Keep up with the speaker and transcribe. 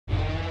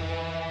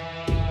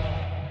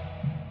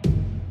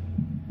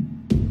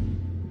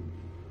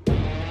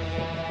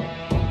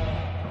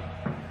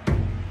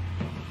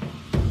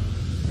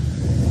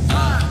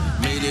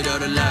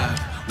but alive.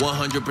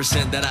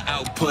 100% that I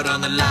output on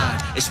the line.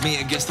 It's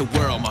me against the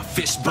world, my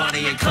fist,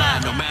 Bonnie and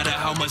Clyde. No matter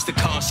how much the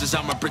cost is,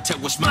 I'ma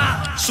protect what's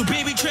mine. So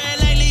baby, tread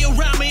lightly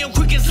around me, I'm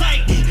quick as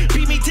lightning.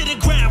 Beat me to the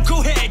ground,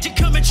 go ahead, you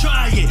come and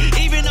try it.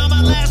 Even on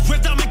my last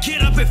breath, I'ma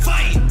get up and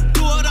fight.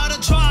 Throughout all the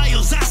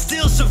trials, I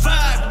still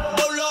survive.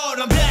 Oh Lord,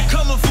 I'm back,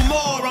 coming for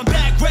more. I'm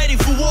back, ready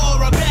for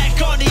war. I'm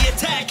back on the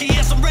attack, and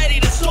yes, I'm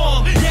ready to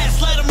storm. Yes,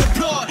 let them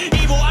applaud.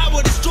 Evil, I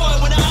will destroy.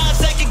 When the odds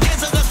stack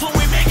against us, that's when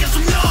we making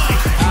some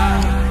noise.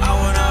 I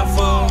will not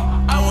fall,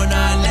 I will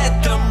not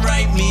let them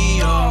write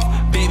me off.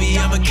 Baby,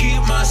 I'ma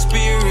keep my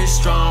spirit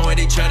strong. When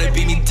they try to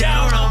beat me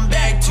down, I'm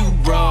back to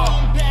raw.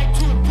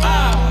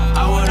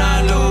 I will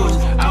not lose,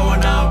 I will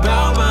not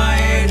bow my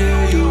head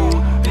to you.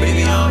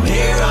 Baby, I'm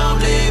here, I'm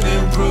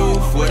living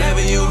proof.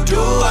 Whatever you do,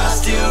 I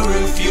still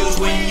refuse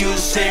when you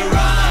say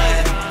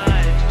run.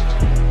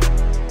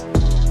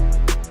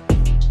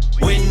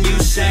 When you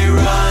say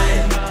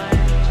run,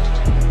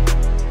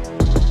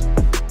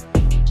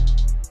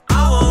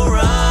 I won't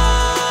run.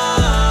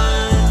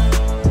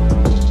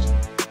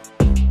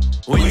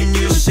 When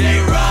you say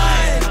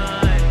run,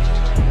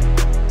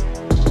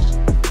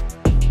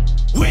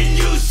 when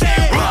you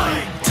say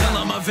run, tell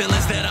all my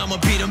villains that I'ma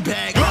beat them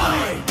back.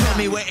 Tell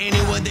me where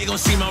anyone, they gon'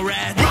 see my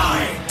wrath.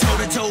 Toe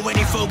to toe,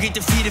 any foe get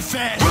defeated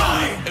fast.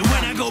 And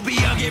when I go be,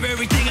 I'll give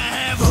everything I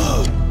have.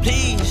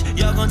 Please,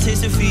 y'all gon'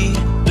 taste defeat.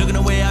 Looking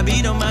the way I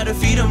beat them, I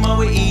defeat them all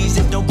with ease.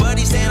 If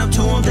nobody stand up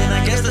to them, then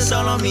I guess that's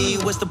all on me.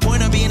 What's the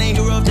point of being a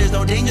hero if there's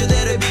no danger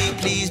there to be?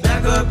 Please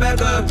back up,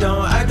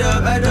 don't act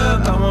up, act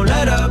up. I won't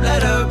let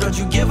up, don't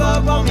you give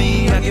up on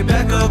me. I get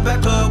back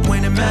up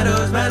when it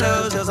matters,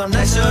 matters. Cause I'm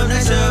next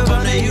up,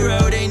 I'm the hero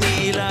they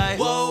need. Like,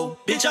 whoa,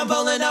 bitch, I'm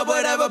pulling up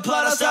whatever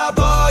plot I stop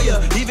all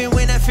ya. Even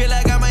when I feel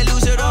like I might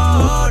lose it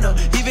all, no.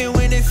 Even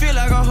when they feel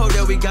like I hope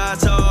that we got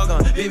talk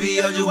on. Baby,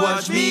 you just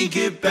watch me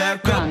get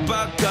back up.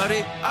 I got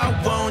it, I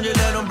won't just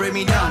let them break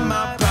me down.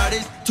 My pride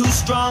is too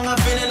strong, I'm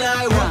feeling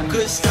like what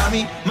could stop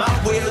me. My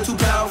will too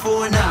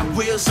powerful and I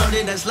will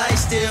something that's like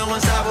still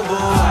unstoppable.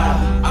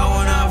 I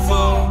will not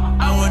fall,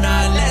 I will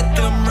not let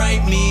them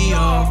write me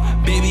off.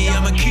 Baby,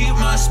 I'ma keep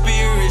my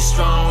spirit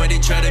strong. When they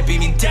try to beat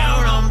me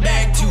down, I'm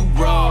back to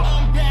raw.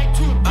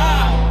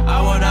 I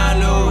will not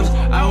lose,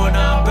 I will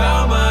not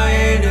bow my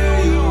head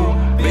to you.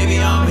 Baby,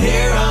 I'm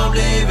here, I'm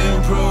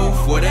living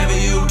proof. Whatever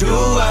you do,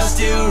 I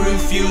still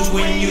refuse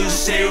when you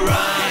say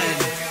run.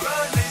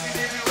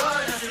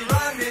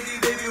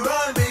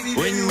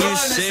 When you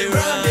say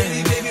run,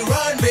 baby, baby,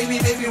 run, baby,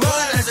 baby,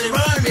 run. I say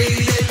run,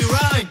 baby, baby,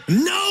 run.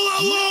 No, I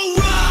won't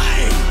run.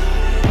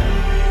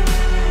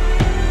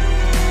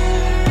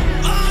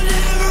 I'll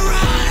never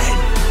run.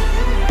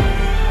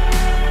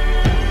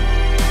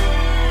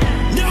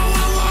 No,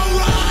 I won't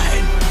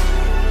run.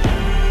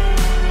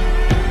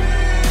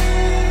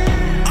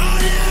 I'll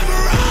never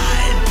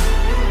run.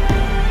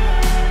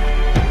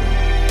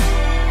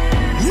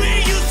 When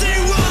you say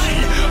run,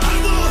 I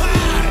won't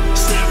hide.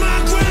 Stand my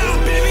ground,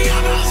 baby,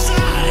 I'm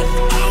outside.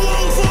 I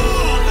won't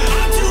fall,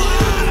 I'm too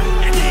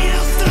high. And they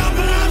don't stop,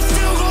 but I'm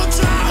still gonna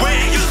try.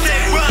 When you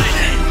say run,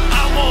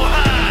 I won't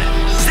hide.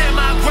 Stand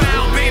my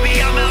ground, baby,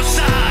 I'm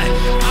outside.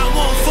 I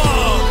won't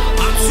fall,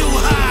 I'm too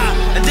high.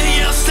 And they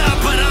don't stop,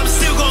 but I'm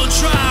still gonna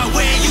try.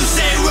 When you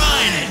say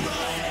run.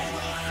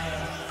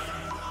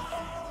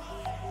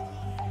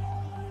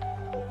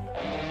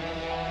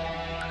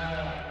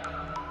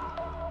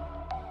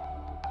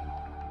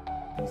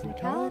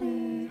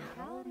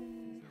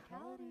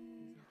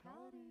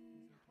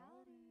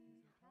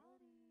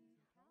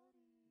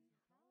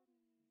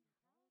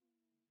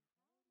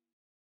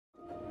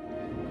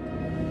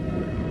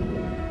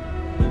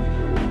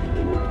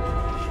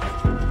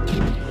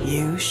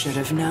 You should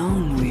have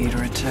known we'd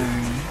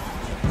return.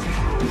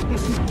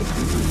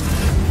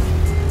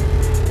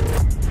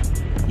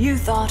 You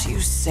thought you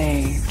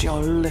saved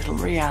your little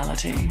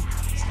reality.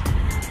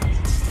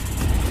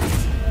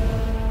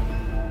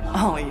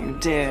 All you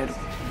did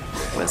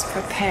was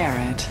prepare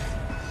it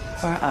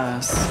for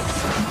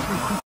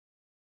us.